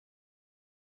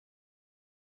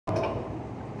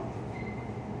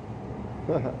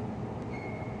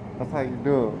That's how you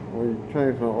do it. When you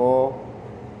change the oil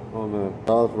on the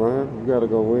Dodge Ram, you gotta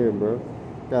go in, bro. You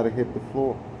gotta hit the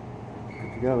floor.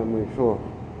 But you gotta make sure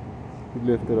you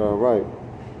lift it all right.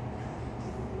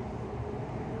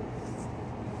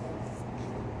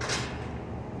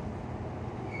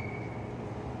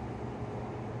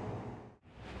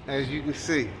 As you can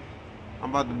see, I'm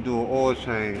about to do an oil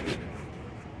change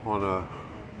on a,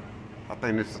 I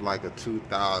think this is like a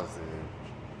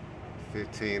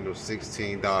 2015 or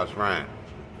 16 Dodge Ram.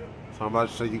 So I'm about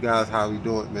to show you guys how we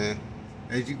do it, man.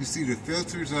 As you can see, the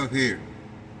filters up here.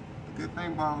 The good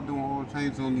thing about doing oil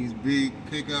changes on these big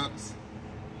pickups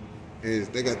is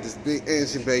they got this big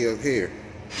engine bay up here.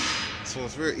 So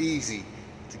it's very easy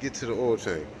to get to the oil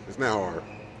change. It's not hard.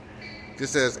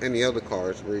 Just as any other car,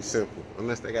 it's very simple.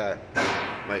 Unless they got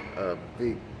like a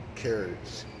big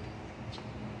carriage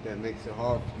that makes it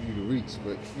hard for you to reach,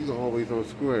 but you can always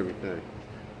unscrew everything.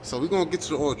 So we're gonna get to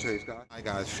the oil change, guys. Alright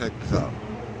guys, check this out.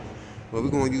 What we're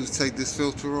gonna use to take this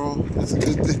filter off,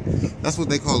 that's what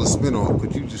they call a spin off,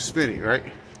 because you just spin it, right?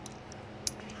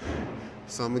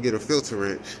 So I'm gonna get a filter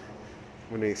wrench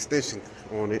with an extension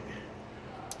on it.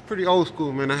 Pretty old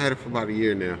school, man. I had it for about a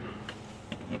year now.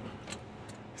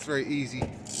 It's very easy.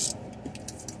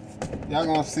 Y'all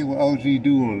gonna see what OG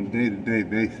do on a day-to-day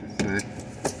basis, man.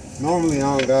 Normally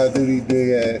I don't gotta do these big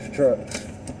ass trucks.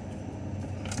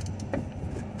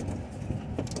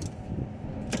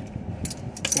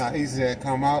 It's not easy to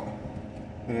come out.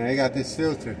 And then they got this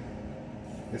filter.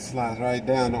 It slides right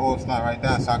down, the oil slide right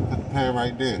down, so I can put the pan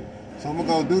right there. So I'm gonna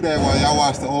go do that while y'all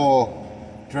watch the oil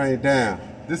drain down.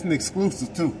 This is an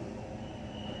exclusive too.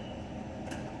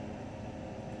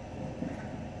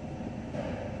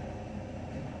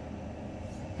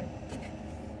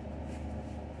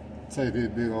 Take this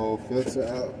big old filter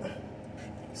out.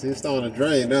 See, it's starting to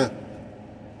drain now.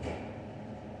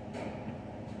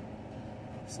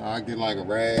 So I get like a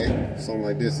rag, something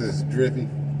like this is drippy.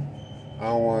 I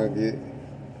don't want to get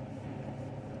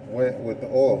wet with the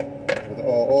oil,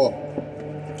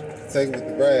 Take it with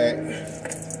the rag.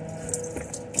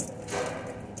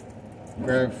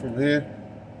 Grab it from here.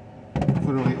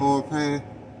 Put it on the oil pan.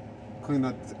 Clean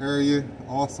up this area.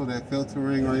 Also that filter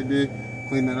ring right there.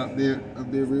 Clean that up there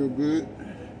real good.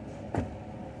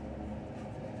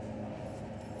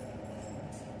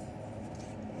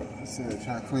 I said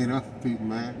try to clean up for people,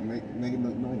 man. Make it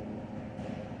look nice.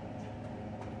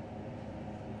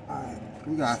 Alright,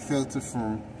 we got a filter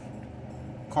from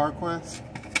CarQuest.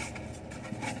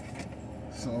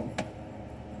 So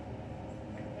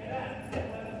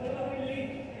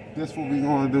that's what we're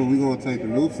gonna do. We're gonna take the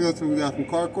new filter we got from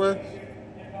CarQuest.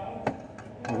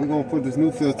 We're gonna put this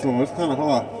new filter on. It's kind of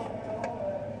hard.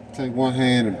 Take one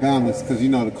hand and balance, because you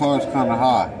know the car's kind of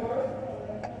high.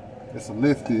 It's a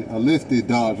lifted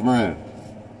Dodge Ram.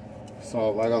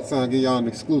 So like I was trying to give y'all an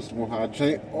exclusive on how to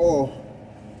change oil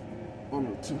on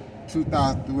the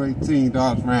 2018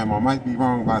 Dodge Ram. I might be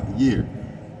wrong about the year,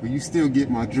 but you still get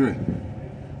my drift.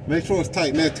 Make sure it's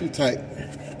tight, not too tight.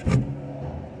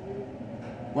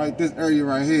 Right this area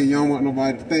right here, you don't want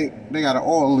nobody to think they got an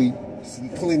oil leak. So you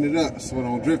clean it up so it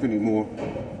don't drip anymore.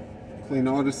 Clean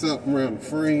all this up around the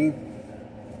frame.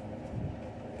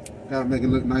 Gotta make it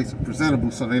look nice and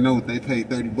presentable so they know what they paid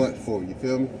 30 bucks for, you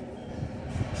feel me?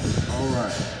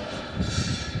 Alright.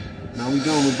 Now we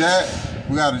done with that,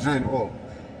 we gotta drain the oil.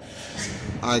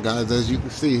 Alright guys, as you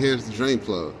can see, here's the drain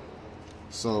plug.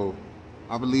 So,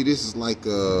 I believe this is like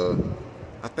a,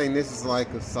 I think this is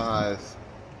like a size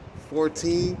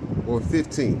 14 or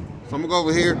 15. So I'm gonna go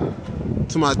over here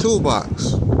to my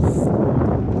toolbox.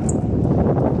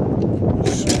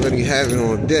 Just already have it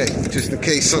on deck, just in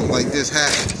case something like this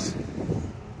happens.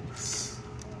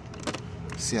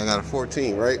 See, I got a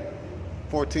 14, right?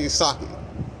 14 socket.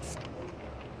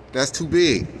 That's too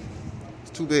big.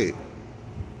 It's too big.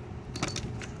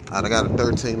 Alright, I got a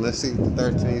 13. Let's see what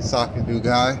the 13 socket do,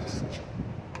 guys.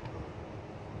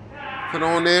 Put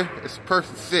on there. It's a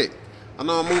perfect fit. I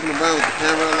know I'm moving around with the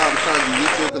camera a lot. I'm trying to get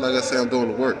used to it, because like I said, I'm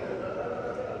doing the work.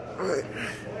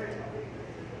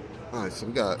 Alright, so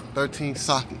we got 13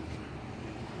 socket.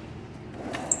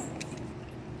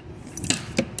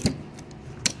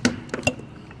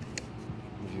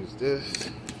 Use this.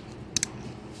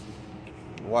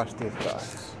 Watch this,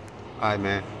 guys. Alright,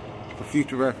 man. For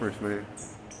future reference, man.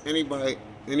 Any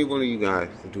one of you guys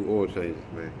that do oil changes,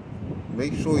 man,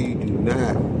 make sure you do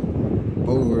not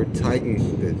over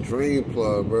tighten the drain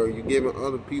plug, bro. You're giving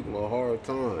other people a hard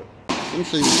time. Let me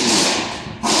show you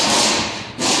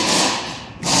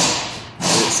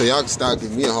so y'all can stop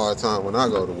giving me a hard time when I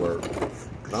go to work. Cause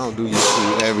I don't do your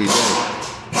food every day.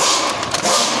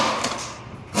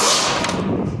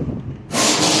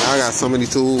 I got so many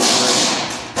tools,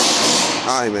 man.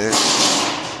 Alright, man.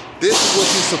 This is what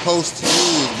you're supposed to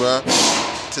use, bro,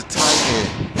 to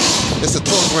tighten. It's a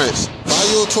torque wrench. Buy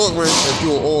you a torque wrench if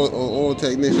you're an oil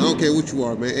technician. I don't care what you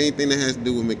are, man. Anything that has to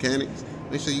do with mechanics,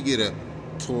 make sure you get a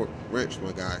torque wrench,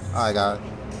 my guy. Alright, guys.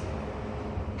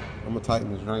 I'm gonna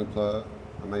tighten this drain plug.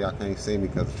 I know y'all can't see me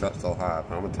because the truck's so high,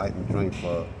 but I'm gonna tighten the drain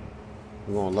plug.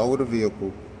 We're gonna lower the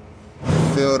vehicle,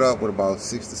 fill it up with about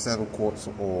 6 to 7 quarts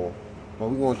of oil. But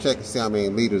we're gonna check and see how many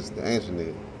liters the engine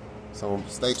is. So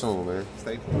stay tuned, man.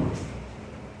 Stay tuned.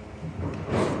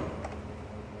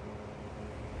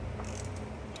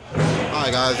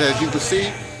 Alright, guys, as you can see,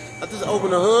 I just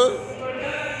opened the hood.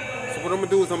 So what I'm gonna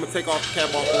do is I'm gonna take off the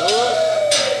cap off the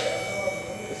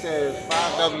hood. It says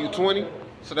 5W20,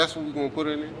 so that's what we're gonna put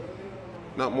in there.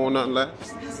 Not more, nothing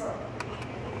less.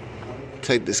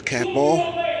 Take this cap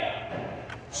off.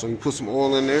 So you put some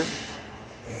oil in there.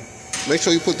 Make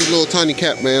sure you put this little tiny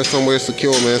cap, man, somewhere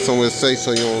secure, man, somewhere safe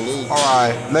so you don't lose.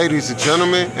 Alright, ladies and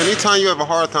gentlemen, anytime you have a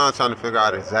hard time trying to figure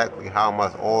out exactly how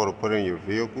much oil to put in your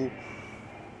vehicle,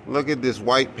 look at this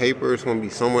white paper. It's going to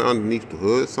be somewhere underneath the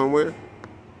hood somewhere.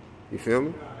 You feel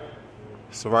me?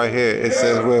 So right here, it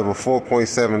says we have a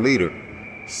 4.7 liter.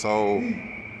 So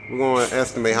we're going to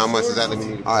estimate how much exactly we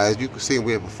need. Alright, as you can see,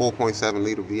 we have a 4.7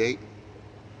 liter V8.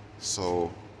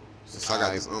 So since I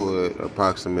got to put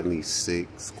approximately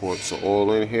 6 quarts of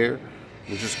oil in here,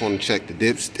 we're just going to check the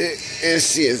dipstick and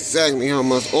see exactly how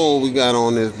much oil we got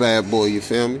on this bad boy, you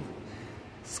feel me?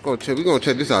 Let's go check. We're going to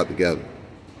check this out together.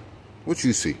 What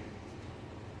you see?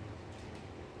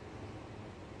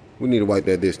 We need to wipe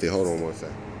that dipstick. Hold on one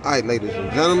second. All right, ladies and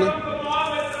gentlemen,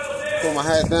 put my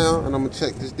hat down and I'm going to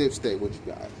check this dipstick with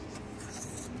you guys.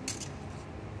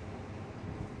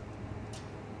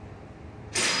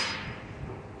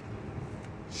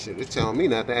 Shit, it's telling me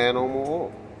not to add no more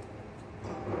oil.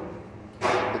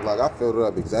 Look like I filled it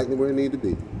up exactly where it needed to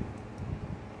be.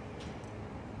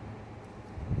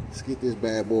 Let's get this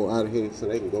bad boy out of here so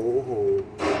they can go home.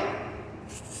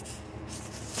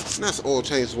 And that's oil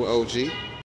changes with OG.